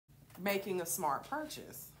making a smart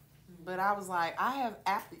purchase. But I was like,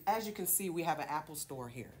 as you can see, we have an Apple store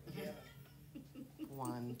here. Yeah.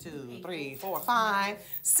 1, 2, 3, 4, 5,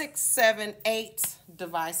 6, 7, 8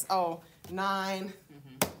 device. Oh, 9,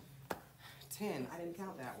 10. I didn't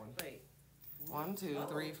count that one. Wait. 1, 2,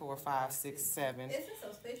 3, 4, 5, 6, 7,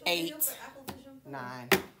 8, 9.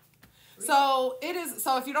 So it is.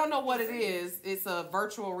 So if you don't know what it is, it's a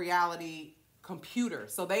virtual reality computer.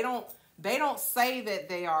 So they don't say that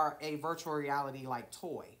they are a virtual reality like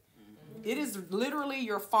toy. It is literally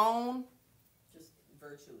your phone just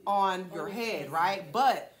virtually on your head, right?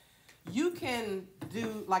 But you can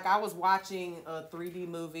do, like I was watching a 3D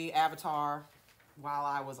movie, Avatar, while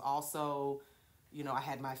I was also, you know, I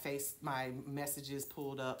had my messages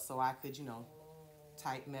pulled up so I could, you know,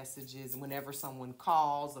 type messages. And whenever someone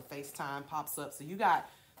calls, a FaceTime pops up. So you got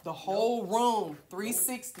the whole room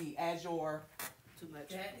 360 as your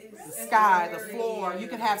sky, the floor. You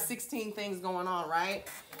could have 16 things going on, right?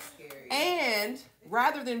 And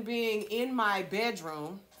rather than being in my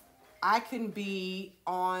bedroom, I can be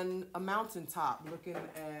on a mountaintop looking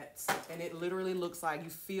at, and it literally looks like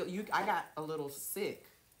I got a little sick,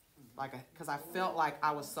 because I felt like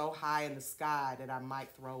I was so high in the sky that I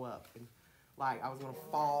might throw up, and like I was gonna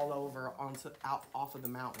fall over off of the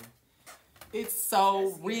mountain. It's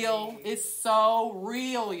so real. It's so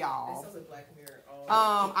real, y'all. This is a Black Mirror.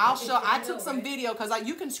 I took some video because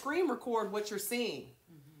you can screen record what you're seeing.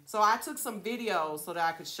 So I took some video so that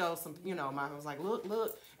I could show some, you know, I was like,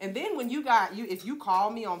 look. And then when if you call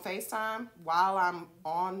me on FaceTime while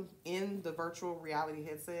I'm in the virtual reality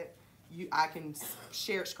headset, I can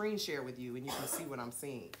screen share with you and you can see what I'm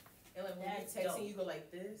seeing. And like when you're texting, you go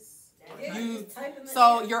like this.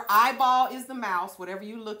 So your eyeball is the mouse. Whatever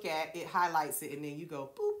you look at, it highlights it, and then you go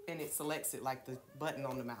boop, and it selects it like the button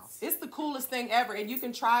on the mouse. It's the coolest thing ever, and you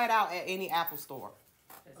can try it out at any Apple store.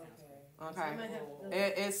 Okay.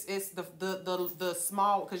 It's the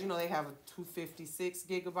small, because you know they have a 256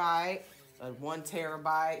 gigabyte, a 1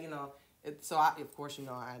 terabyte. You know, of course you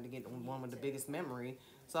know I had to get one with the biggest memory.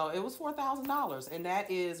 So it was $4,000, and that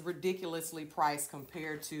is ridiculously priced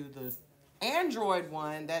compared to the Android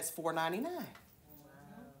one that's $499.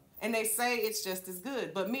 And they say it's just as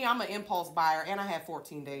good. But me, I'm an impulse buyer, and I have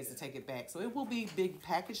 14 days to take it back. So it will be big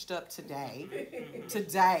packaged up today.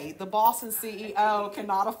 Today, the boss and CEO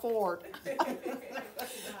cannot afford.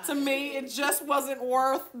 To me, it just wasn't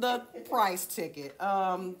worth the price ticket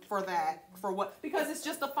for that. For what? Because it's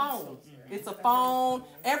just a phone. It's a phone.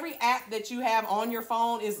 Every app that you have on your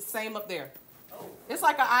phone is the same up there. It's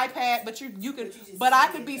like an iPad, but you could. But I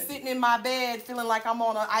could be sitting in my bed feeling like I'm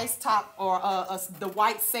on an ice top or the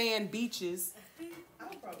white sand beaches,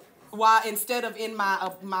 while instead of in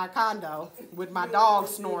my condo with my dog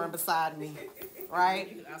snoring beside me, right?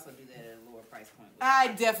 You can also do that at a lower price point. I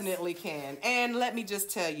definitely can, and let me just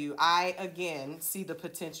tell you, I again see the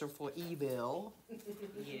potential for evil,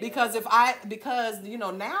 because because you know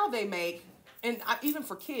now they make, and even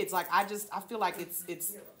for kids, like I feel like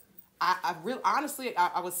it's. I really, honestly,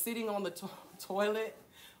 I was sitting on the toilet,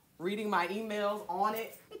 reading my emails on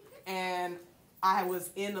it, and I was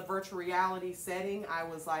in a virtual reality setting. I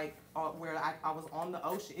was like, where I was on the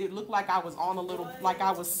ocean. It looked like I was on like I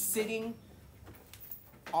was sitting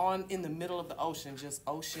in the middle of the ocean, just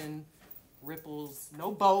ocean ripples, no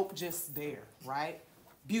boat, just there, right?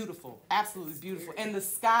 Beautiful, absolutely beautiful. And the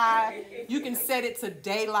sky, you can set it to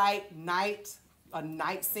daylight, night, a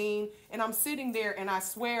night scene, and I'm sitting there, and I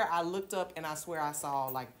swear I looked up, and I swear I saw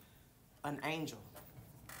like an angel.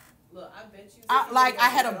 Look, I bet you. I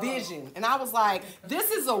had a vision, and I was like,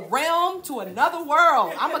 "This is a realm to another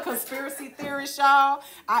world." I'm a conspiracy theorist, y'all.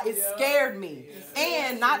 It scared me,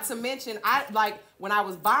 and not to mention, when I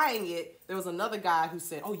was buying it, there was another guy who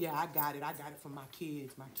said, "Oh yeah, I got it for my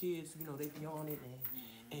kids. My kids, you know, they be on it,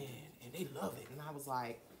 and they love it." And I was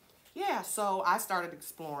like. Yeah, so I started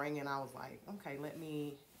exploring, and I was like, okay,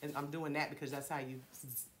 and I'm doing that because that's how you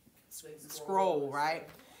scroll, right?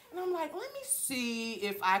 And I'm like, let me see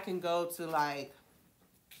if I can go to, like,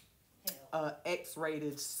 a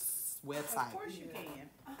X-rated website. Of course you can.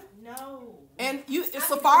 No. And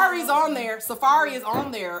Safari's on there. Safari is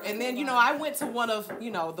on there. And then, you know, I went to one of,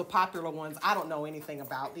 you know, the popular ones. I don't know anything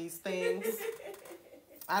about these things.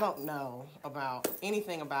 I don't know about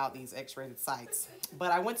anything about these X-rated sites,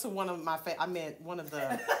 but I went to one of one of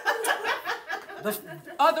the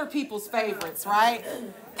other people's favorites, right?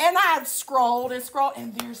 And I scrolled,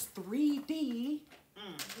 and there's 3D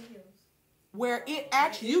where it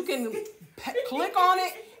actually, you can click on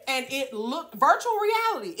it, and virtual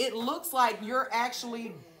reality. It looks like you're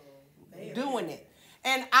actually doing it.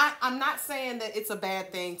 And I'm not saying that it's a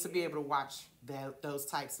bad thing to be able to watch those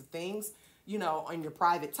types of things, you know, on your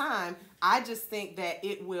private time. I just think that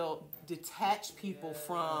it will detach people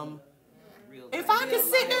from. If I can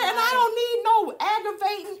sit there and I don't need no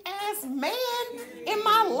aggravating ass man in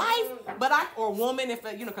my life, or woman, if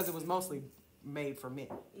you know, because it was mostly made for men.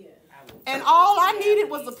 Yeah. And all I needed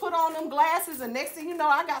was to put on them glasses, and next thing you know,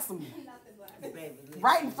 I got some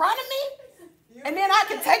right in front of me, and then I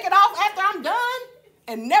can take it off after I'm done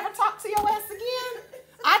and never talk to your ass again.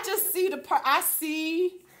 I just see the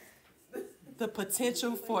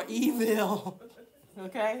potential for evil.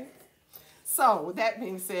 Okay. So, with that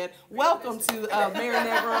being said, welcome to Mary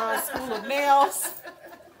Negron School of Nails.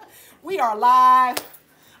 We are live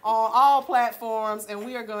on all platforms, and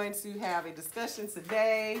we are going to have a discussion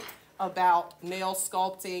today about nail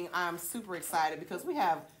sculpting. I'm super excited because we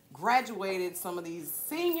have graduated some of these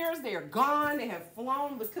seniors. They are gone. They have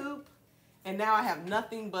flown the coop, and now I have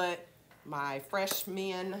nothing but my fresh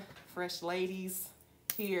ladies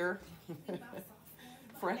here.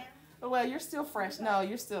 Well, you're still fresh. No,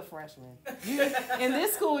 you're still freshman. In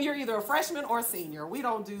this school, you're either a freshman or a senior. We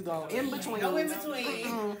don't do the in-between. No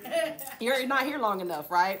in-between. You're not here long enough,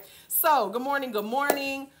 right? So, good morning, good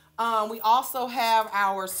morning. We also have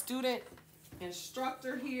our student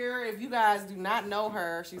instructor here. If you guys do not know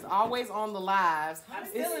her, she's always on the lives. I'm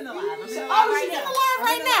still in the live. She's in the live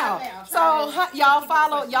right now. So,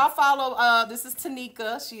 y'all follow. This is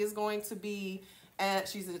Tanika. She is going to be...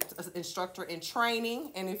 she's an instructor in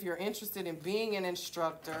training, and if you're interested in being an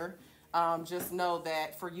instructor, just know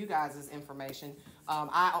that for you guys' information,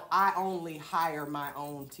 I only hire my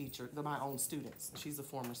own my own students. She's a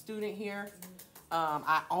former student here.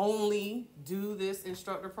 I only do this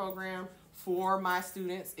instructor program for my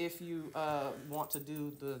students if you want to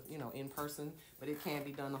do the in person, but it can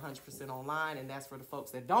be done 100% online, and that's for the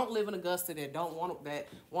folks that don't live in Augusta, that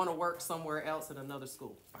want to work somewhere else at another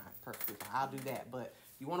school. Fine, perfectly fine. I'll do that. But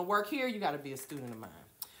if you want to work here, you got to be a student of mine.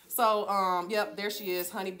 So, yep, there she is,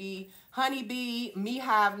 Honeybee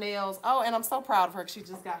Meehive Nails. Oh, and I'm so proud of her because she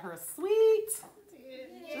just got her a suite.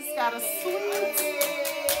 Just got a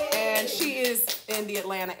suite. And she is in the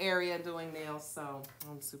Atlanta area doing nails, so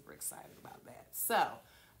I'm super excited about that. So,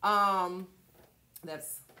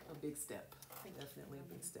 that's a big step. Definitely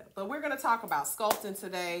a big step. But we're going to talk about sculpting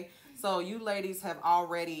today. So you ladies have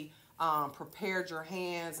already prepared your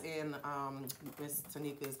hands, and Miss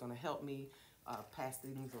Tanika is going to help me pass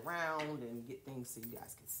things around and get things so you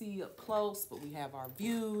guys can see up close, but we have our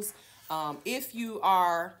views. If you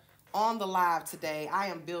are on the live today, I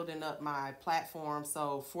am building up my platform.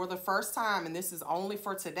 So for the first time, and this is only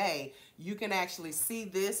for today, you can actually see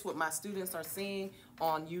this, what my students are seeing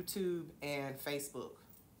on YouTube and Facebook,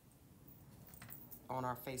 on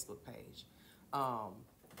our Facebook page.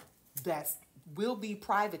 That will be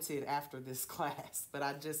privated after this class, but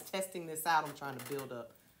I'm just testing this out. I'm trying to build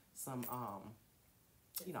up some,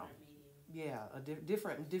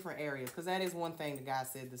 different areas, because that is one thing the guy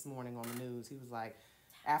said this morning on the news. He was like,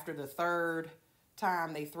 after the third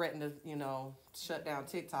time they threatened to, shut down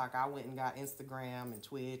TikTok, I went and got Instagram and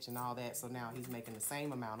Twitch and all that. So now he's making the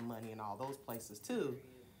same amount of money in all those places too.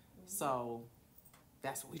 So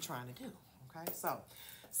that's what we're trying to do. Okay, so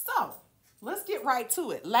let's get right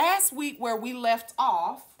to it. Last week where we left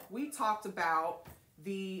off, we talked about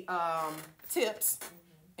the tips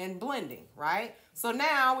and blending, right? So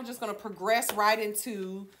now we're just going to progress right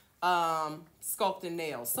into sculpting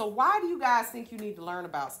nails. So why do you guys think you need to learn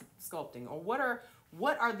about sculpting, or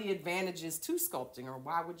what are the advantages to sculpting, or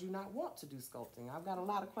why would you not want to do sculpting? I've got a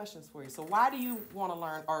lot of questions for you. So why do you want to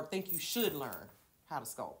learn, or think you should learn how to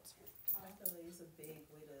sculpt? I feel like it's a big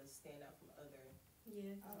way to stand out from other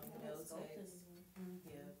nail techs.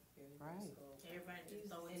 Yeah, very right. Everybody just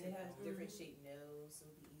throw it, and it has different shaped nails, so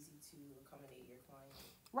it'll be easy to accommodate your client.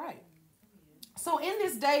 Right. So in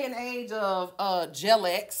this day and age of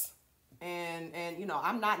Gel-X, and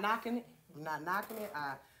I'm not knocking it. I'm not knocking it.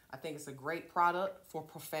 I think it's a great product for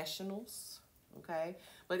professionals. Okay.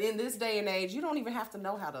 But in this day and age, you don't even have to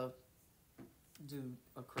know how to do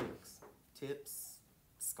acrylics, tips,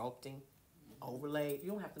 sculpting, overlay.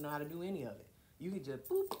 You don't have to know how to do any of it. You can just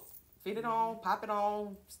boop, fit it on, pop it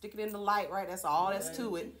on, stick it in the light, right? That's all that's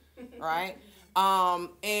to it, right?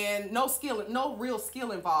 And no real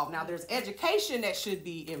skill involved. Now there's education that should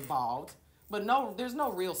be involved, but there's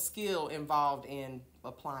no real skill involved in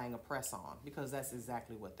applying a press on, because that's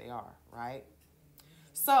exactly what they are, right?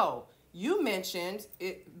 So you mentioned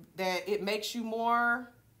that it makes you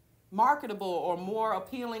more marketable or more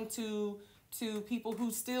appealing to people who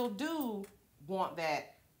still do want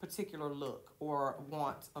that particular look or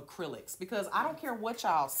want acrylics, because I don't care what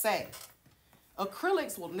y'all say,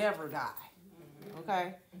 acrylics will never die.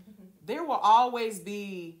 Okay? There will always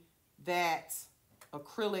be that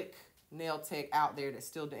acrylic nail tech out there that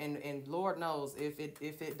still, and Lord knows if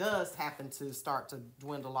it does happen to start to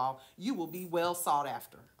dwindle off, you will be well sought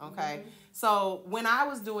after. Okay? So when I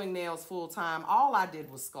was doing nails full time, all I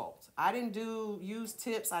did was sculpt. I didn't use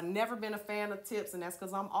tips. I've never been a fan of tips, and that's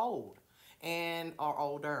because I'm old or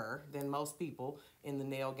older than most people in the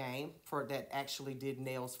nail game that actually did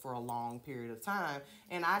nails for a long period of time.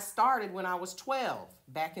 And I started when I was 12,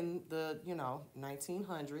 back in the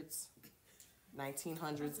 1900s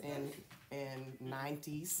and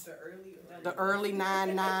 90s, the early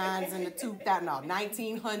 99s and the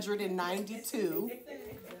 1992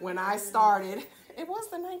 when I started. It was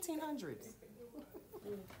the 1900s.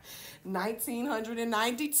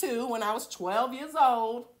 1992 when I was 12 years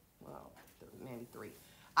old. Well, 93.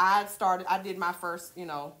 I did my first,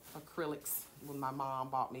 acrylics when my mom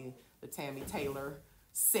bought me the Tammy Taylor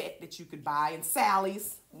set that you could buy in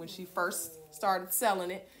Sally's when she first started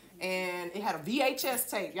selling it. And it had a VHS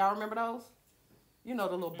tape. Y'all remember those? You know,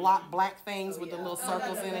 the little black things with the little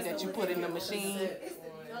circles in it that you put in the machine.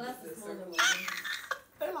 Oh, that's the smaller one.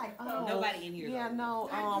 They're like, oh. Nobody in here. Yeah, no,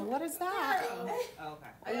 what is that?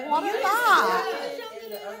 Okay. What is that?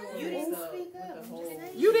 You didn't speak up.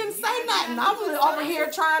 You didn't say nothing. I was over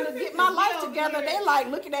here trying to get my life together. They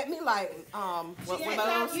like looking at me like, what were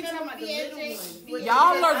those? You know, VHS.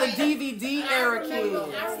 Y'all are the DVD era kids.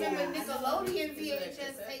 I remember Nickelodeon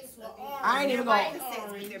VHS tapes were orange. I ain't even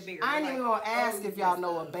They're gonna ask if y'all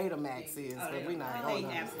know what Betamax is, Oh, but we not they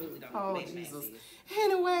gonna. absolutely don't. Oh, They Jesus. fancy.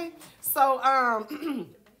 Anyway, so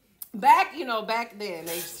back then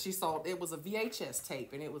she sold, it was a VHS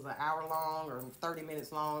tape, and it was an hour long or 30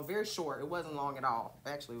 minutes long, very short. It wasn't long at all.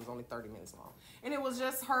 Actually, it was only 30 minutes long. And it was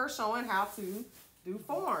just her showing how to do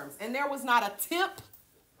forms. And there was not a tip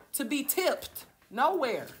to be tipped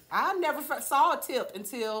nowhere. I never saw a tip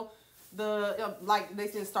until they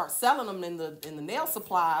didn't start selling them in the nail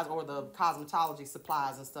supplies or the cosmetology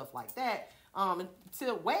supplies and stuff like that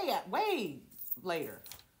until way later.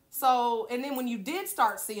 So, and then when you did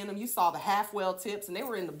start seeing them, you saw the half-well tips, and they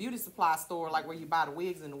were in the beauty supply store, like where you buy the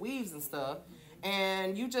wigs and the weaves and stuff.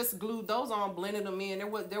 And you just glued those on, blended them in.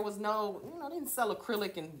 There was no, they didn't sell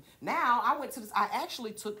acrylic. And now I went to this, I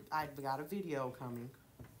got a video coming.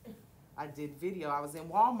 I did video. I was in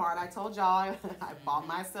Walmart. I told y'all I bought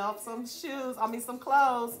myself some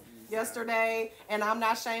clothes yesterday. And I'm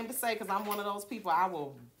not ashamed to say, because I'm one of those people, I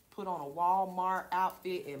will put on a Walmart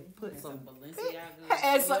outfit and put some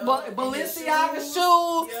Balenciaga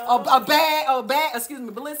shoes,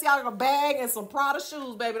 Balenciaga bag and some Prada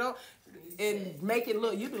shoes, baby. And make it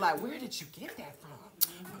look, you be like, where did you get that from?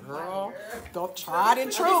 Girl, don't try it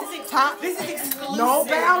and true. This is exclusive. No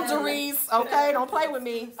boundaries, okay? Don't play with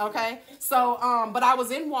me, okay? So, but I was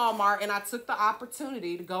in Walmart, and I took the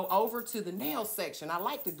opportunity to go over to the nail section. I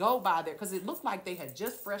like to go by there because it looked like they had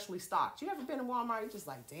just freshly stocked. You ever been in Walmart? You're just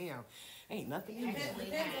like, damn, ain't nothing in there.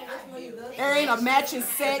 There ain't a matching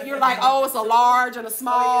set. You're like, oh, it's a large and a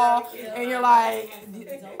small. And you're like,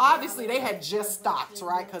 obviously they had just stocked,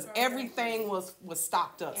 right? Because everything was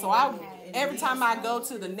stocked up. So every time I go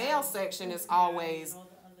to the nail section, it's always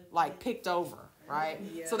like picked over, right?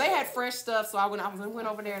 So they had fresh stuff. So I went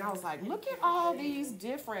over there and I was like, look at all these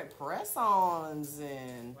different press-ons.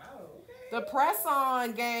 And the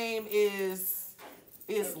press-on game is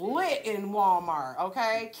lit in Walmart,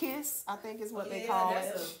 okay? Kiss, I think is what they call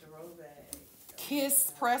it.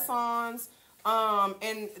 Kiss press-ons.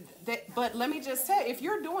 But let me just tell you, if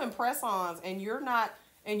you're doing press-ons and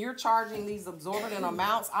you're charging these exorbitant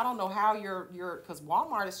amounts, I don't know how because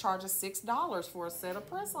Walmart is charging $6 for a set of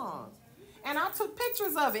press-ons. And I took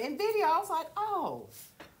pictures of it in video. I was like, oh,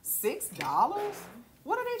 $6?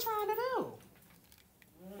 What are they trying to do?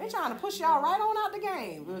 They trying to push y'all right on out the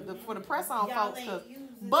game for the press-on folks.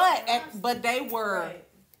 But they were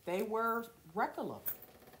regular.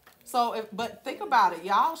 So, but think about it.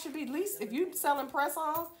 Y'all should be, at least if you selling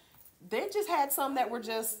press-ons, they just had some that were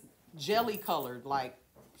just jelly colored, like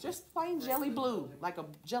just plain jelly blue, like a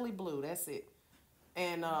jelly blue. That's it.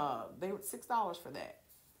 And they were $6 for that.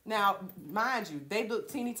 Now, mind you, they look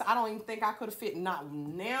teeny. I don't even think I could have fit not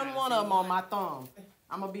one of them on my thumb.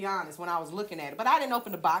 I'm going to be honest when I was looking at it. But I didn't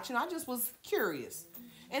open the box. I just was curious.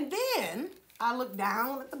 And then I looked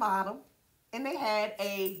down at the bottom, and they had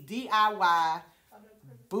a DIY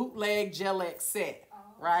bootleg Gel-X set,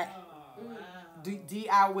 right? Oh, wow.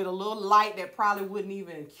 DIY with a little light that probably wouldn't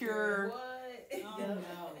even cure. What? Oh, no.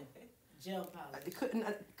 Gel polish. It couldn't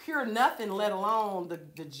cure nothing, let alone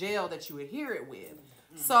the gel that you adhere it with.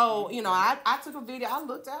 So, I took a video. I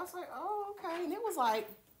looked at it. I was like, oh, okay. And it was like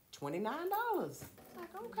 $29. Like,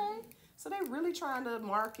 okay. So they really trying to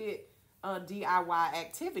market DIY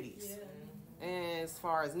activities. As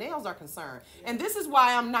far as nails are concerned. And this is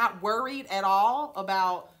why I'm not worried at all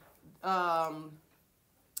about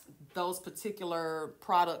those particular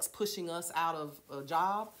products pushing us out of a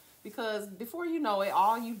job. Because before you know it,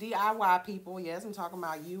 all you DIY people, yes, I'm talking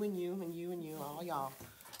about you and you and you and you, all y'all,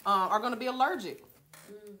 are going to be allergic.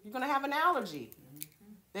 You're going to have an allergy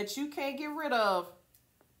that you can't get rid of.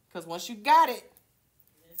 Because once you got it,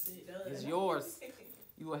 it's yours.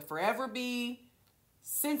 You will forever be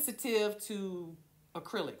sensitive to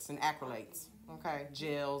acrylics and acrylates, okay,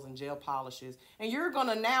 gels and gel polishes, and you're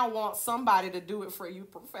gonna now want somebody to do it for you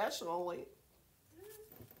professionally.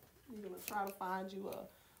 You're gonna try to find you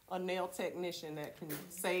a nail technician that can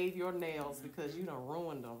save your nails because you done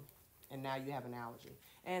ruined them, and now you have an allergy.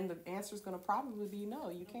 And the answer is gonna probably be no,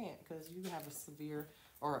 you can't, because you have a severe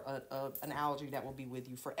or an allergy that will be with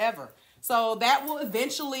you forever. So that will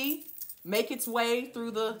eventually make its way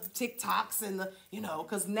through the TikToks and the,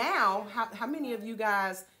 because now, how many of you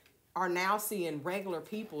guys are now seeing regular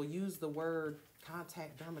people use the word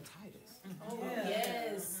contact dermatitis? Oh,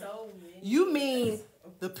 yes, so many. You mean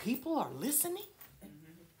the people are listening?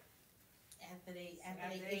 After they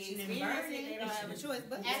itching and burning, they don't have a choice.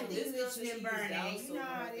 But after you itching and burning, you know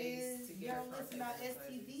how it is. You don't listen about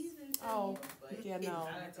STDs and stuff. Oh, yeah, no.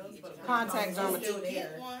 Contact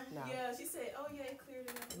dermatitis. No. Yeah, she said, oh yeah, it cleared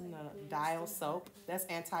it up. No, dial soap. That's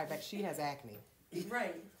antibacterial. She has acne.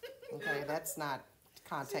 Right. Okay, that's not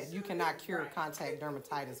contact. You cannot cure contact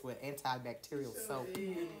dermatitis with antibacterial soap.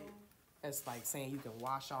 That's like saying you can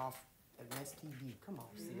wash off an STD. Come on,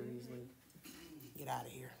 seriously. Get out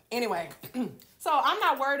of here. Anyway, so I'm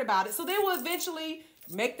not worried about it. So they will eventually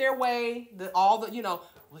make their way.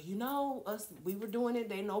 We were doing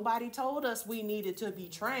it. Nobody told us we needed to be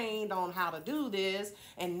trained on how to do this,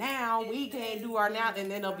 and now we can't do our now.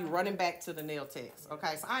 And then they'll be running back to the nail techs.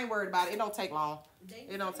 Okay, so I ain't worried about it. It don't take long.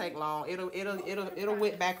 It don't take long. It'll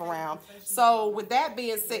whip back around. So with that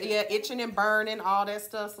being said, yeah, itching and burning, all that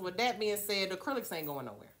stuff. So with that being said, the acrylics ain't going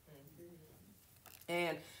nowhere.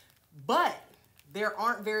 But there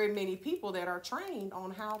aren't very many people that are trained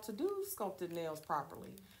on how to do sculpted nails properly.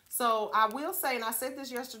 So I will say, and I said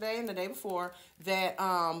this yesterday and the day before, that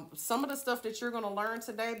some of the stuff that you're going to learn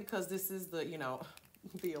today, because this is the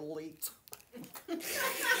elite.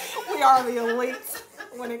 We are the elite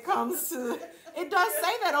when it comes to, it does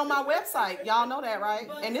say that on my website. Y'all know that, right?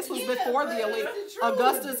 And this was before the elite.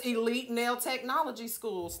 Augusta's Elite Nail Technology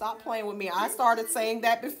School. Stop playing with me. I started saying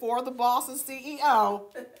that before the boss and CEO,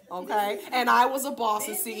 okay? And I was a boss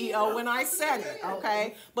and CEO when I said it,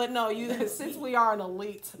 okay? But no, since we are an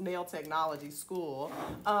elite nail technology school,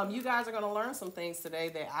 you guys are going to learn some things today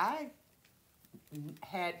that I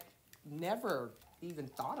had never even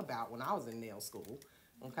thought about when I was in nail school.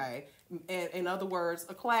 Okay, and in other words,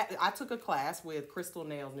 I took a class with Crystal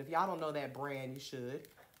Nails, and if y'all don't know that brand, you should.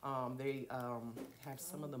 They have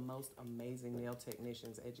some of the most amazing nail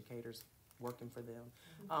technicians, educators working for them.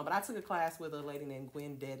 But I took a class with a lady named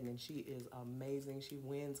Gwen Dedden, and she is amazing. She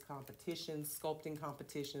wins competitions, sculpting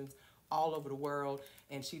competitions all over the world,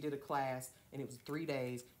 and she did a class, and it was 3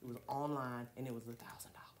 days. It was online, and it was $1,000.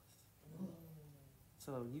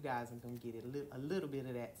 So you guys are gonna get a little bit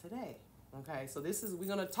of that today. Okay, so we're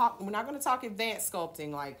not gonna talk advanced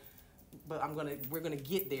sculpting, but we're gonna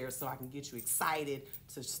get there so I can get you excited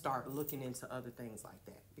to start looking into other things like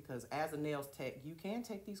that. Because as a nails tech, you can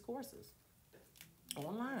take these courses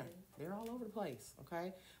online. They're all over the place,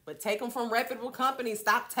 okay? But take them from reputable companies.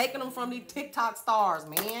 Stop taking them from these TikTok stars,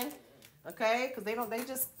 man. Okay, because they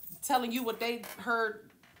just telling you what they heard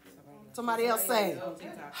somebody else say.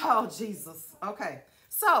 Oh, Jesus. Okay,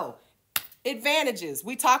 so advantages.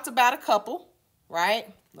 We talked about a couple,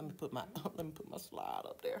 right? Let me put my slide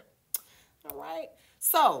up there. All right.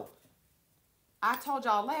 So I told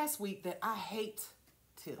y'all last week that I hate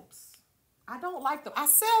tips. I don't like them. I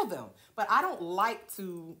sell them, but I don't like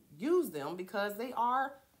to use them because they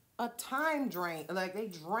are a time drain. Like, they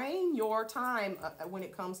drain your time when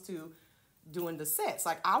it comes to doing the sets.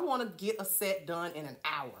 Like, I want to get a set done in an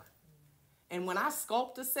hour. And when I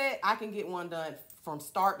sculpt a set, I can get one done from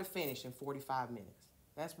start to finish in 45 minutes.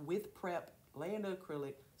 That's with prep, laying the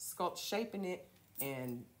acrylic, shaping it,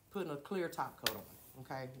 and putting a clear top coat on it,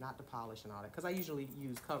 okay? Not the polish and all that, because I usually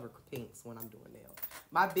use cover pinks when I'm doing nails.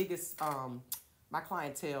 My biggest, my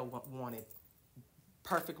clientele wanted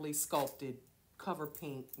perfectly sculpted cover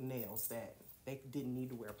pink nails that they didn't need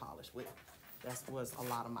to wear polish with. That was a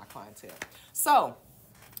lot of my clientele. So,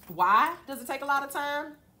 why does it take a lot of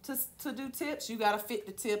time to do tips? You gotta fit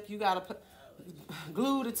the tip. You gotta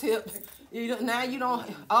glue the tips. Now you don't,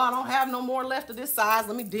 oh, I don't have no more left of this size.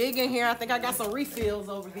 Let me dig in here. I think I got some refills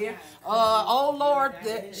over here. Oh Lord,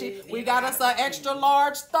 we got us an extra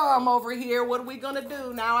large thumb over here. What are we gonna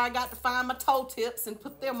do? Now I got to find my toe tips and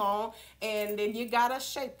put them on. And then you gotta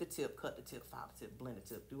shape the tip, cut the tip, file the tip, blend the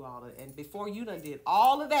tip, do all of it. And before you done did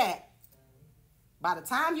all of that, by the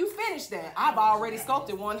time you finish that, I've already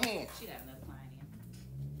sculpted one hand. She got enough client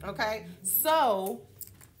in. Okay, so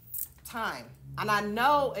time. And I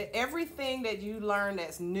know everything that you learn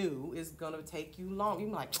that's new is gonna take you long. You're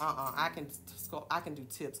like, I can do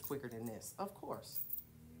tips quicker than this. Of course,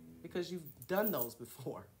 because you've done those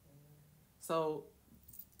before. So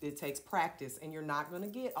it takes practice, and you're not gonna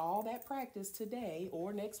get all that practice today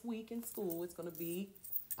or next week in school. It's gonna be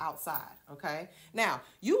outside. Okay. Now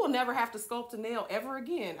you will never have to sculpt a nail ever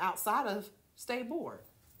again outside of state board.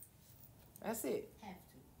 That's it. Have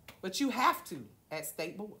to. But you have to at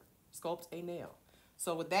state board sculpt a nail.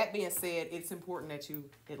 So with that being said, it's important that you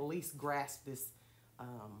at least grasp this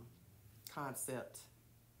concept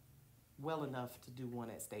well enough to do one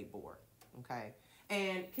at state board. Okay.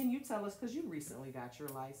 And can you tell us, because you recently got your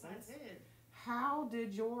license, I did. how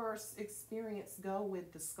did your experience go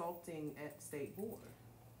with the sculpting at state board?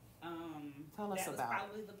 Tell us that about was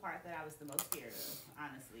probably the part that I was the most scared of,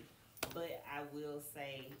 honestly. But I will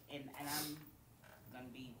say, and I'm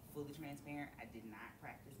gonna be fully transparent, I did not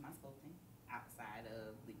practice my sculpting outside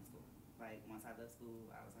of leaving school. Like once I left school,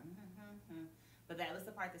 I was like, But that was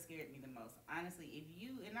the part that scared me the most. Honestly, if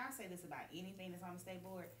you, and I say this about anything that's on the state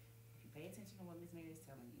board, if you pay attention to what Miss Mary is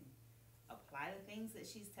telling you, apply the things that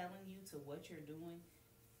she's telling you to what you're doing,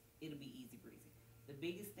 it'll be easy breezy. The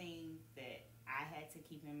biggest thing that I had to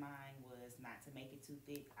keep in mind was not to make it too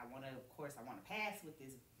thick. I want to pass with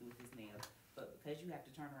this nail, but because you have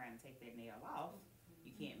to turn around and take that nail off,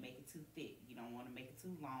 you can't make it too thick. You don't want to make it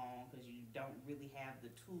too long because you don't really have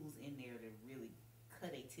the tools in there to really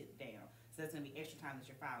cut a tip down. So that's going to be extra time that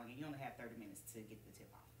you're filing, and you only have 30 minutes to get the tip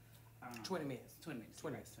off. 20 minutes. 20 minutes.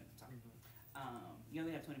 20 minutes. Sorry. You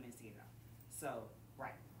only have 20 minutes to get it off. So,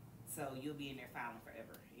 right. So you'll be in there filing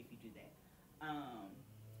forever if you do that.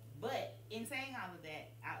 But in saying all of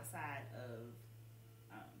that, outside of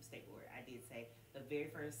state board, I did say the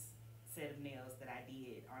very first set of nails that I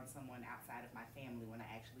did on someone outside of my family when I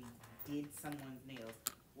actually did someone's nails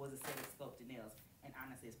was a set of sculpted nails. And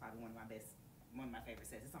honestly, it's probably one of my favorite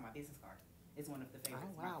sets. It's on my business card. It's one of the favorites.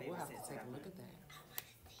 Oh wow, we'll have to take a look at that.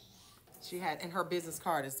 She had, and her business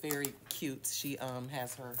card is very cute. She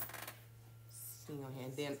has her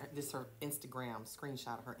and then this her Instagram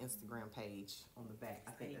screenshot of her Instagram page on the back.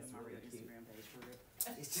 I think that's really cute. Instagram page for real.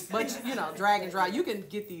 But you know, drag and drop. You can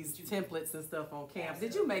get these templates and stuff on Canva.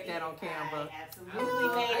 Did you make that on Canva? I absolutely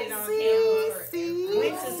made it on Canva. See,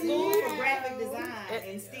 Went to school for graphic design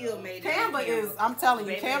and still made it. Canva is, I'm telling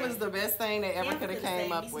you, Canva is the best thing they ever could have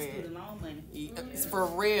came up with. It's for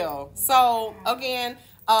real. So again,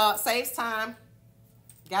 saves time.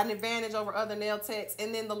 Got an advantage over other nail techs.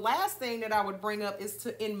 And then the last thing that I would bring up is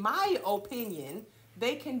in my opinion,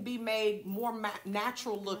 they can be made more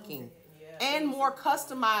natural looking and more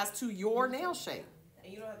customized to your nail shape.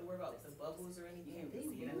 And you don't have to worry about the bubbles or anything.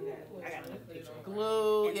 I got another picture.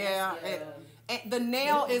 Glue, yeah. And the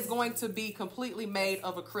nail is going to be completely made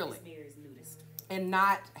of acrylic and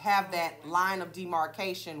not have that line of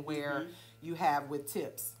demarcation where you have with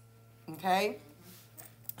tips. Okay?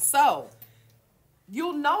 So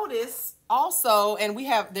you'll notice also, and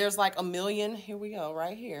there's like a million, here we go,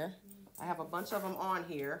 right here. I have a bunch of them on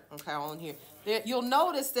here, okay, on here. You'll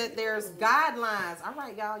notice that there's guidelines. All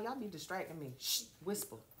right, y'all be distracting me. Shh,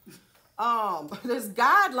 whisper. There's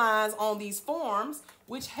guidelines on these forms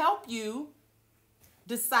which help you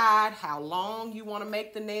decide how long you want to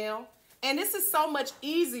make the nail. And this is so much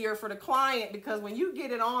easier for the client because when you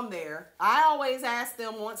get it on there, I always ask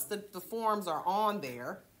them once the forms are on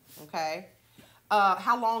there, okay,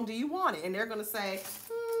 how long do you want it? And they're going to say,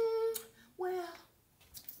 well,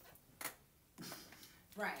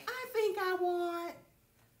 right. I think I want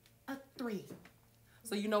a 3.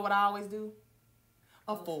 So you know what I always do?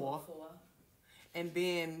 A 4. And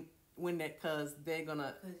then when because they're going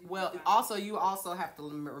to, well, also you also have to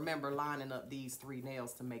remember lining up these 3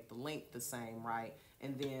 nails to make the length the same, right?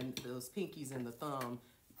 And then those pinkies and the thumb.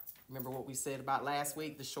 Remember what we said about last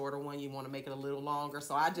week, the shorter one, you want to make it a little longer.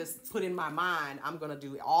 So I just put in my mind, I'm going to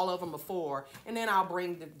do all of them before, and then I'll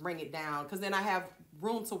bring it down because then I have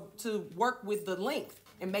room to work with the length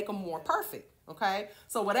and make them more perfect, okay?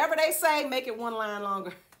 So whatever they say, make it 1 line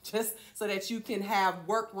longer just so that you can have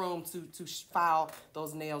work room to file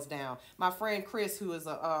those nails down. My friend Chris, who is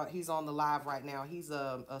he's on the live right now, he's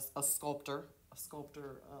a sculptor,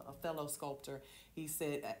 sculptor, a fellow sculptor. He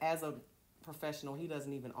said, as a professional, he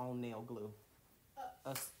doesn't even own nail glue.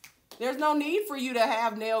 There's no need for you to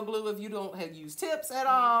have nail glue if you don't have used tips at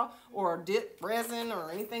all or dip resin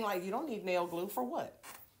or anything like. You don't need nail glue for what?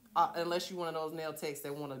 Unless you're one of those nail techs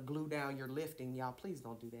that want to glue down your lifting, y'all. Please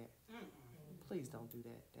don't do that. Please don't do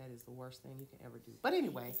that. That is the worst thing you can ever do. But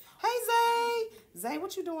anyway, hey Zay,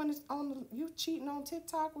 what you doing you cheating on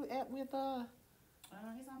TikTok with he's on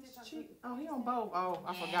TikTok. Oh, he on both. Oh,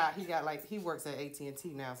 I forgot. He works at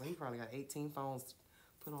AT&T now, so he probably got 18 phones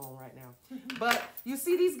put on right now. But you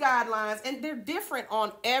see these guidelines, and they're different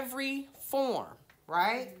on every form,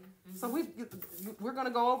 right? So we're going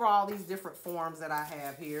to go over all these different forms that I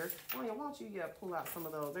have here. Oh, yeah, why don't you pull out some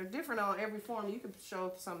of those? They're different on every form. You can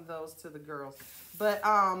show some of those to the girls. But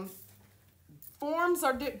forms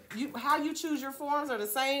are how you choose your forms are the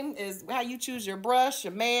same as how you choose your brush,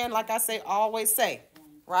 your man, like I always say,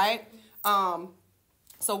 right?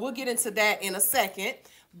 So we'll get into that in a second.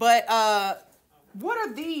 But what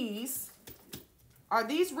are these? Are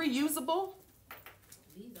these reusable?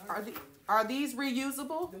 Are these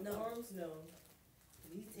reusable? The forms, no.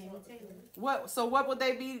 What would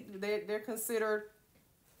they be? They're considered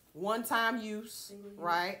one-time use,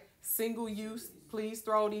 right? Single use. Please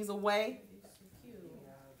throw these away.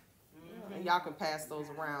 And y'all can pass those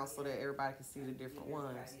around so that everybody can see the different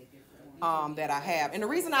ones that I have. And the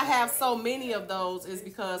reason I have so many of those is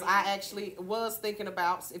because I actually was thinking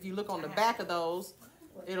about, if you look on the back of those,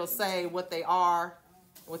 it'll say what they are,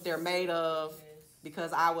 what they're made of.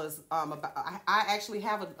 Because I actually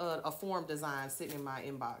have a form design sitting in my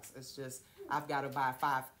inbox. It's just I've got to buy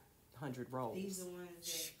 500 rolls. These are ones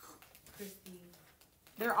that Christy.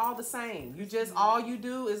 They're all the same. All you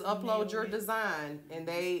do is upload your design, and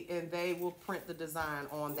they will print the design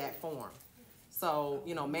on that form. So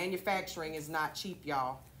manufacturing is not cheap,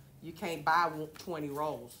 y'all. You can't buy 20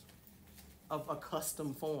 rolls of a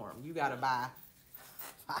custom form. You got to buy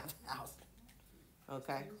 5,000.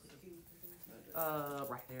 Okay.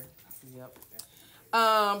 Right there. Yep.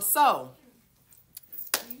 So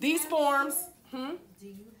these forms. Do you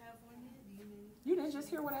have one yet? You didn't just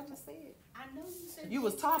hear what I just said. I know you said. You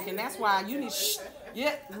was talking. That's why you need.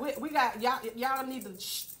 Yeah, we got y'all. Y'all need to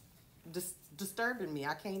disturbing me.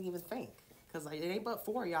 I can't even think because it ain't but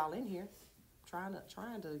 4 of y'all in here trying to.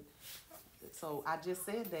 So I just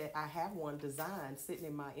said that I have one design sitting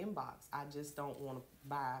in my inbox. I just don't want to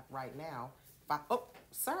buy right now. Oh,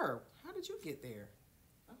 sir, how did you get there?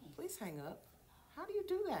 Please hang up. How do you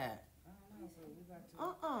do that?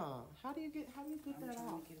 How do you get that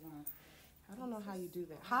off? I don't know how you do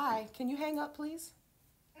that. Hi, can you hang up, please?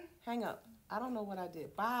 Hang up. I don't know what I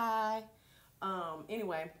did. Bye.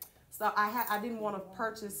 Anyway, so I didn't want to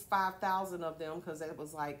purchase 5,000 of them because it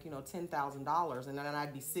was like $10,000, and then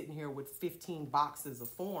I'd be sitting here with 15 boxes of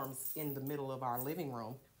forms in the middle of our living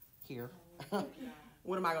room here.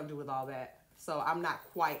 What am I gonna do with all that? So I'm not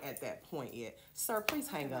quite at that point yet. Sir, please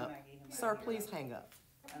hang up. Sir, please hang up.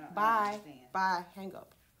 Bye. Bye. Hang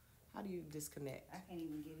up. How do you disconnect? I can't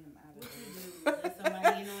even get him out of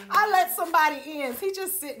there. I let somebody in. He's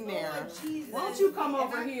just sitting there. Why don't you come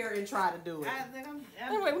over here and try to do it?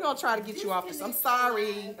 Anyway, we're going to try to get you off this. I'm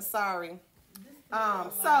sorry. Sorry.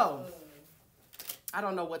 So, I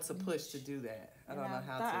don't know what to push to do that. I don't know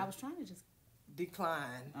how to. I was trying to just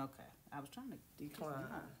decline. Okay. I was trying to decline.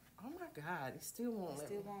 Oh my God, he still won't.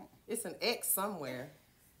 won't. It's an X somewhere.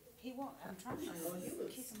 He won't. I'm trying to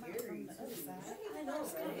kick him out from the other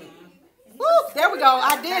side. Woo! There we go.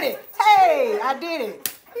 I did it. Hey, I did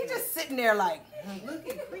it. He just sitting there like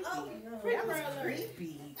looking creepy. That was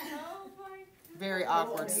creepy. Very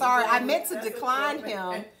awkward. Sorry, I meant to decline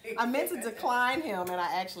him. And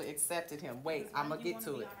I actually accepted him. Wait, I'm gonna get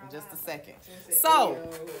to it in just a second. So,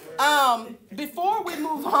 before we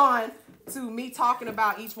move on to me talking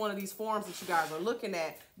about each one of these forms that you guys are looking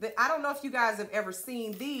at, I don't know if you guys have ever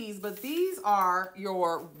seen these, but these are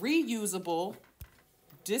your reusable,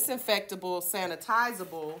 disinfectable,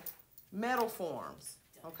 sanitizable metal forms.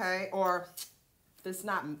 Okay, or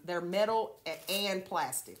they're metal and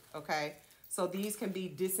plastic. Okay. So these can be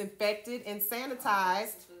disinfected and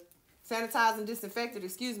sanitized and disinfected,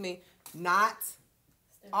 not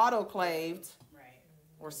autoclaved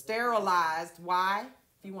or sterilized. Why?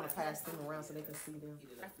 If you want to pass them around so they can see them.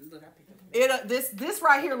 This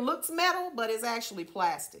right here looks metal, but it's actually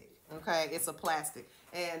plastic. Okay, it's a plastic.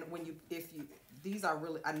 And these are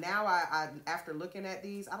really, now I after looking at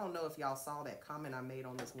these, I don't know if y'all saw that comment I made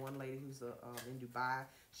on this one lady who's in Dubai.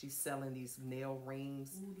 She's selling these nail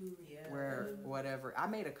rings, whatever. I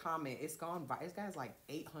made a comment. It's gone by. It's got like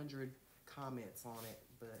 800 comments on it,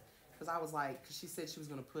 but because I was like, because she said she was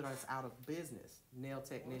going to put us out of business, nail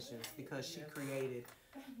technicians, because she created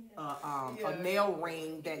a nail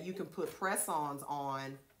ring that you can put press-ons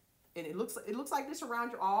on, and it looks like this around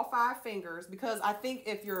your all 5 fingers. Because I think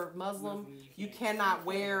if you're Muslim, you cannot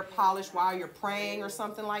wear polish while you're praying or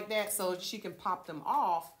something like that. So she can pop them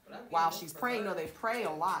off while she's praying. No, they pray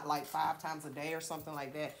a lot, like 5 times a day or something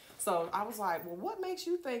like that. So I was like, well, what makes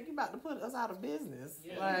you think you're about to put us out of business?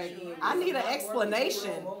 Like, I need an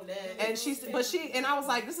explanation. And and I was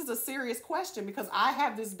like, this is a serious question, because I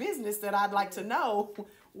have this business that I'd like to know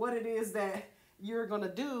what it is that you're going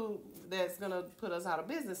to do that's going to put us out of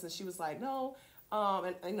business. And she was like, no.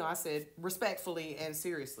 And I said respectfully and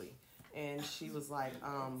seriously. And she was like,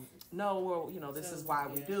 no, well, this is why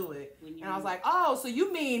we do it. And I was like, oh, so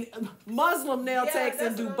you mean Muslim nail techs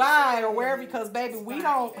in Dubai or wherever? Because, baby, we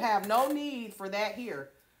don't have no need for that here.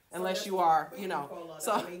 Unless you are,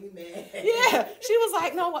 So, yeah, she was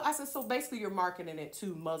like, no, I said, so basically you're marketing it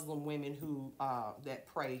to Muslim women who, that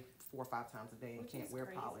pray 4 or 5 times a day and can't wear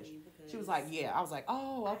polish. She was like, yeah. I was like,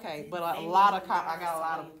 oh, okay. But I got a lot of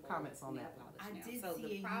comments on that. So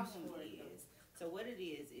the problem is, so what it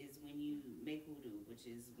is when you make wudu, which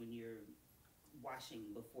is when you're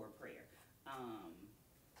washing before prayer,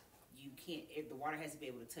 you can't, the water has to be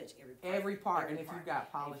able to touch every part. And if you've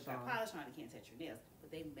got polish on. You can't touch your nails.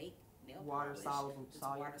 But they make nail water soluble.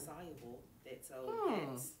 Water soluble. That's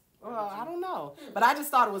well, I don't know, but I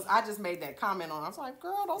just thought I just made that comment on. I was like,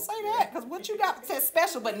 girl, don't say that, because what you got says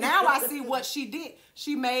special. But now I see what she did.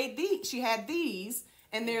 She made she had these,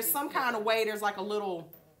 and there's some kind of way. There's like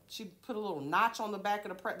she put a little notch on the back of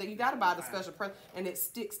the press. That you got to buy the special press, and it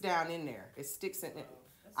sticks down in there. It sticks in it.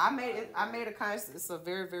 I made a kind. It's a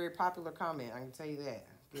very, very popular comment. I can tell you that.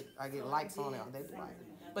 I get likes on it. They like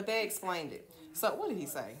it. But they explained it. So what did he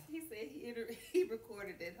say? He said he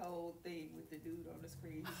recorded that whole thing with the dude on the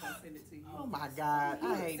screen. He's gonna send it to you. Oh my God,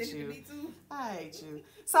 I hate you. Me too. I hate you.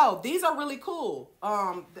 So these are really cool.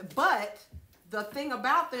 But the thing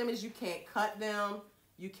about them is you can't cut them.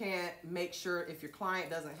 You can't make sure if your client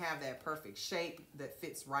doesn't have that perfect shape that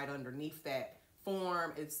fits right underneath that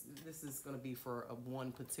form. This is going to be for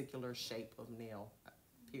one particular shape of nail,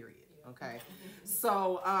 period. Okay.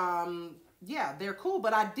 So yeah, they're cool.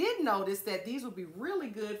 But I did notice that these would be really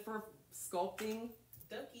good for sculpting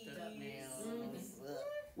duck nails.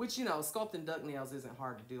 Which, sculpting duck nails isn't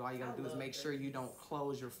hard to do. All you got to do is make sure you don't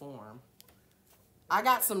close your form. I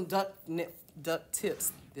got some duck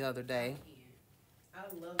tips the other day. I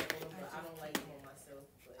love them, but I don't like them on myself.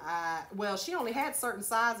 Well, she only had certain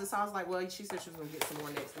sizes, so I was like, well, she said she was going to get some more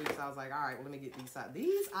next week. So I was like, all right, well, let me get these sizes.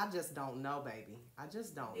 These, I just don't know, baby. I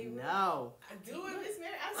just don't know. Do it, Miss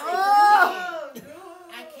Mary. I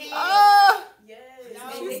can't.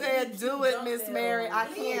 Yes. She said, do it, Miss Mary. I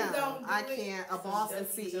can't. I can't. A boss and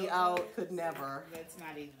CEO could never. That's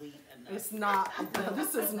not elite enough. It's not.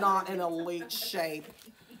 This is not an elite shape.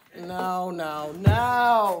 No.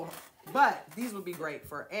 But these would be great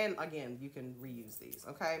and again, you can reuse these,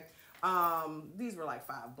 okay? These were like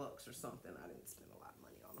 $5 or something. I didn't spend a lot of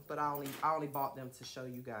money on them, but I only bought them to show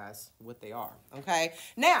you guys what they are, okay?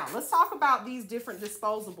 Now, let's talk about these different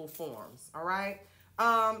disposable forms, all right?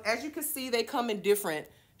 As you can see, they come in different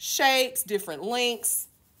shapes, different lengths,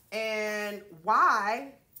 and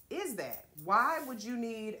why is that? Why would you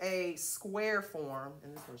need a square form?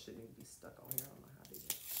 And this one shouldn't even be stuck on here.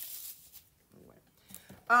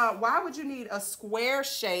 Why would you need a square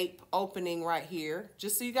shape opening right here?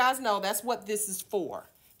 Just so you guys know, that's what this is for.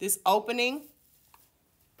 This opening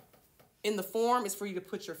in the form is for you to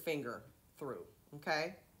put your finger through,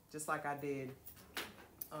 okay? Just like I did.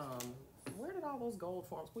 Where did all those gold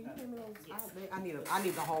forms? Will you give me those? Yes. I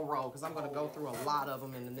need the whole roll because I'm going to go through a lot of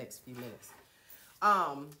them in the next few minutes.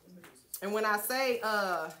 And when I say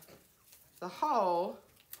the whole,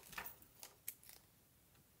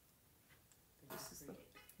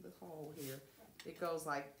 here, it goes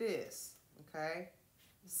like this, okay?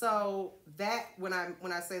 So that when I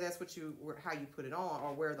say that's how you put it on,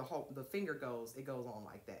 or where the finger goes, it goes on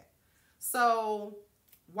like that. So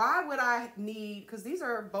why would I need? Because these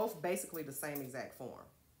are both basically the same exact form,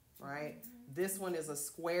 right? This one is a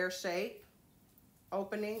square shape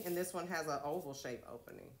opening, and this one has an oval shape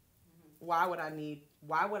opening. Why would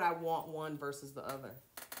I want one versus the other?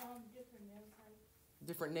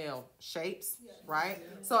 Different nail shapes, right?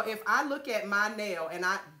 Yeah. So if I look at my nail, and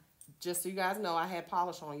just so you guys know, I had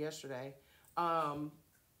polish on yesterday. I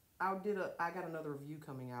got another review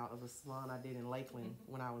coming out of a salon I did in Lakeland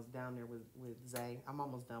when I was down there with Zay. I'm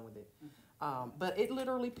almost done with it. But it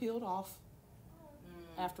literally peeled off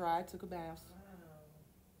after I took a bath.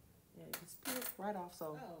 Yeah, it just peeled right off.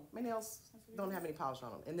 So my nails don't have any polish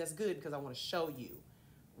on them. And that's good because I want to show you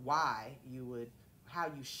why you would, how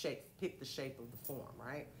you pick the shape of the form,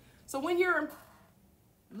 right? So when you're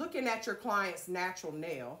looking at your client's natural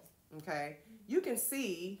nail, okay, you can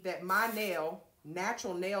see that my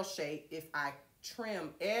natural nail shape, if I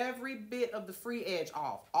trim every bit of the free edge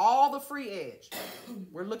off, all the free edge,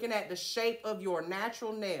 we're looking at the shape of your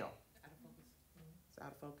natural nail. It's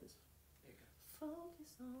out of focus. There you go.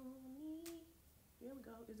 Focus on me. Here we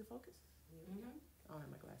go. Is it focus? Mm-hmm. I don't have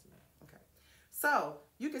my glasses on. Okay. So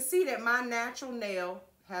you can see that my natural nail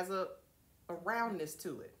has a roundness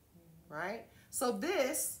to it, right? So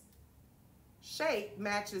this shape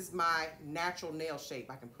matches my natural nail shape.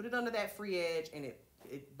 I can put it under that free edge and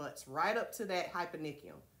it butts right up to that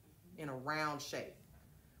hyponychium in a round shape.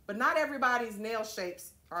 But not everybody's nail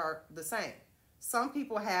shapes are the same. Some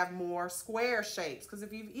people have more square shapes, because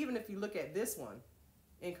even if you look at this one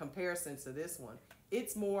in comparison to this one,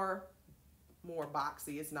 it's more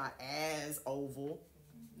boxy. It's not as oval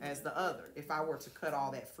as the other. If I were to cut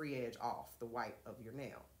all that free edge off the white of your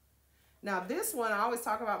nail. Now this one, I always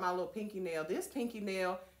talk about my little pinky nail. This pinky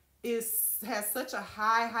nail has such a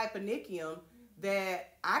high hyponychium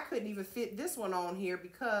that I couldn't even fit this one on here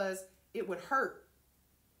because it would hurt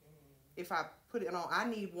if I put it on. I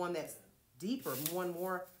need one that's deeper, one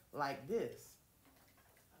more like this.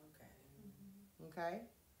 Okay.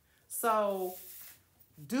 So,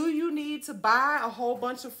 do you need to buy a whole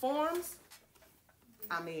bunch of forms?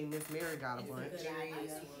 I mean, Miss Mary got a bunch.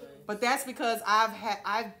 But that's because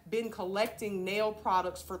I've been collecting nail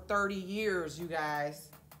products for 30 years, you guys.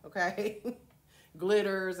 Okay?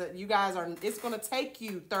 Glitters, you guys are, it's going to take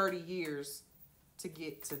you 30 years to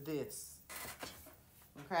get to this.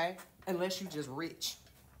 Okay? Unless you just rich.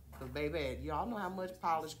 Because baby, y'all know how much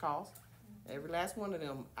polish costs. Every last one of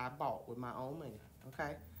them I bought with my own money.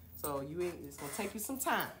 Okay? So it's going to take you some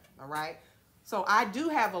time. All right? So I do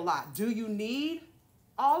have a lot. Do you need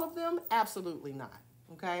all of them? Absolutely not.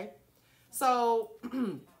 Okay? So,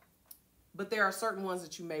 but there are certain ones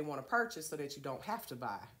that you may want to purchase so that you don't have to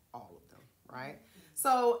buy all of them, right?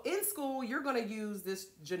 So in school, you're going to use this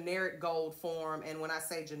generic gold form. And when I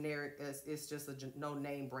say generic, it's just a no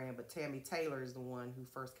name brand, but Tammy Taylor is the one who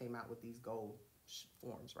first came out with these gold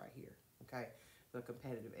forms right here, okay? The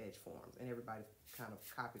competitive edge forms, and everybody kind of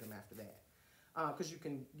copied them after that. Because you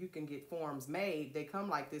can get forms made. They come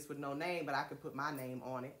like this with no name, but I could put my name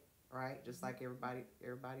on it, right? Just like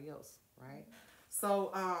everybody else, right?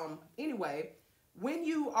 So anyway, when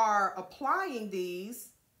you are applying these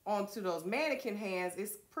onto those mannequin hands,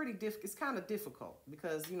 it's kind of difficult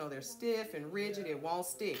because they're stiff and rigid. It won't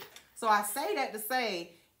stick. So I say that to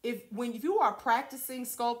say, if you are practicing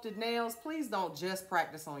sculpted nails, please don't just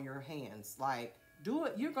practice on your hands. Like, do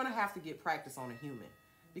it. You're gonna have to get practice on a human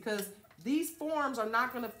because these forms are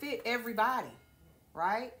not gonna fit everybody,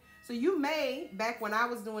 right? So you back when I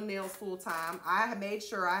was doing nails full time, I made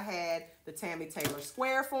sure I had the Tammy Taylor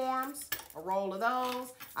square forms, a roll of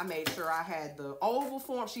those. I made sure I had the oval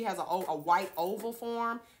form. She has a white oval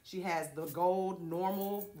form. She has the gold,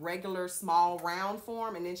 normal, regular, small, round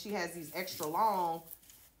form. And then she has these extra long.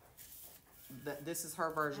 This is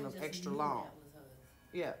her version of extra long.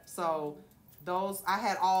 Yeah, so I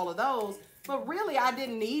had all of those. But really, I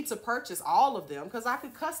didn't need to purchase all of them because I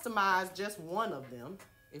could customize just one of them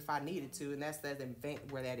if I needed to, and that's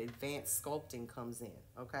where that advanced sculpting comes in,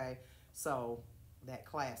 okay? So that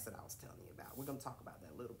class that I was telling you about, we're going to talk about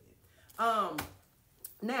that a little bit.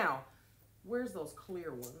 Now, where's those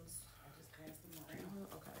clear ones? I just passed them around.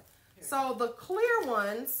 Okay. So the clear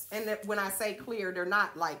ones, and when I say clear, they're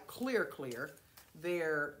not like clear,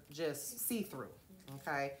 they're just see-through,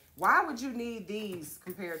 okay? Why would you need these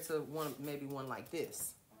compared to maybe one like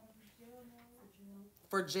this?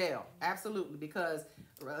 For gel, absolutely, because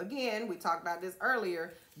again, we talked about this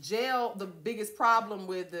earlier. Gel, the biggest problem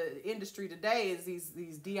with the industry today is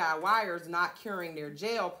these DIYers not curing their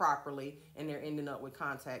gel properly, and they're ending up with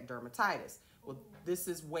contact dermatitis. Well, this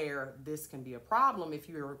is where this can be a problem if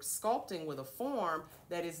you're sculpting with a form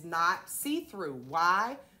that is not see-through.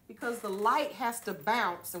 Why? Because the light has to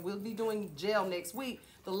bounce, and we'll be doing gel next week.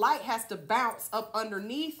 The light has to bounce up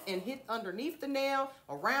underneath and hit underneath the nail,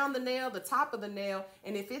 around the nail, the top of the nail.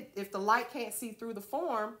 And if the light can't see through the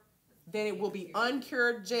form, then it will be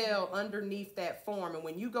uncured gel underneath that form. And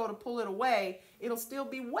when you go to pull it away, it'll still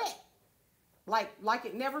be wet, like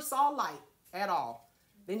it never saw light at all.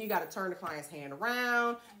 Then you got to turn the client's hand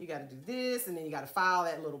around. You got to do this, and then you got to file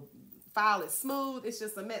it smooth. It's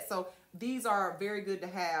just a mess. So these are very good to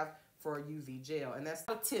have for UV gel, and that's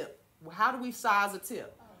a tip. How do we size a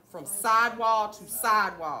tip? From sidewall to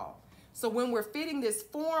sidewall. So when we're fitting this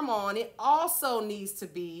form on, it also needs to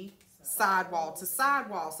be sidewall to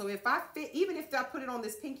sidewall. So if I fit, even if I put it on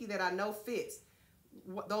this pinky that I know fits,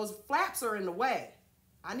 those flaps are in the way.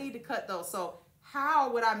 I need to cut those. So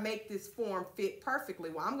how would I make this form fit perfectly?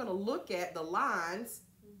 Well, I'm going to look at the lines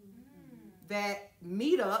that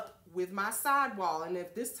meet up with my sidewall. And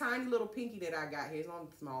if this tiny little pinky that I got here, it's the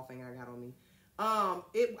only small thing I got on me,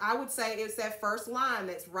 I would say it's that first line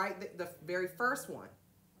that's right, the very first one.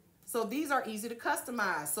 So these are easy to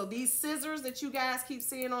customize. So these scissors that you guys keep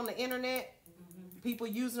seeing on the internet, people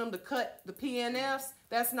using them to cut the PNFs,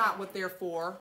 that's not what they're for.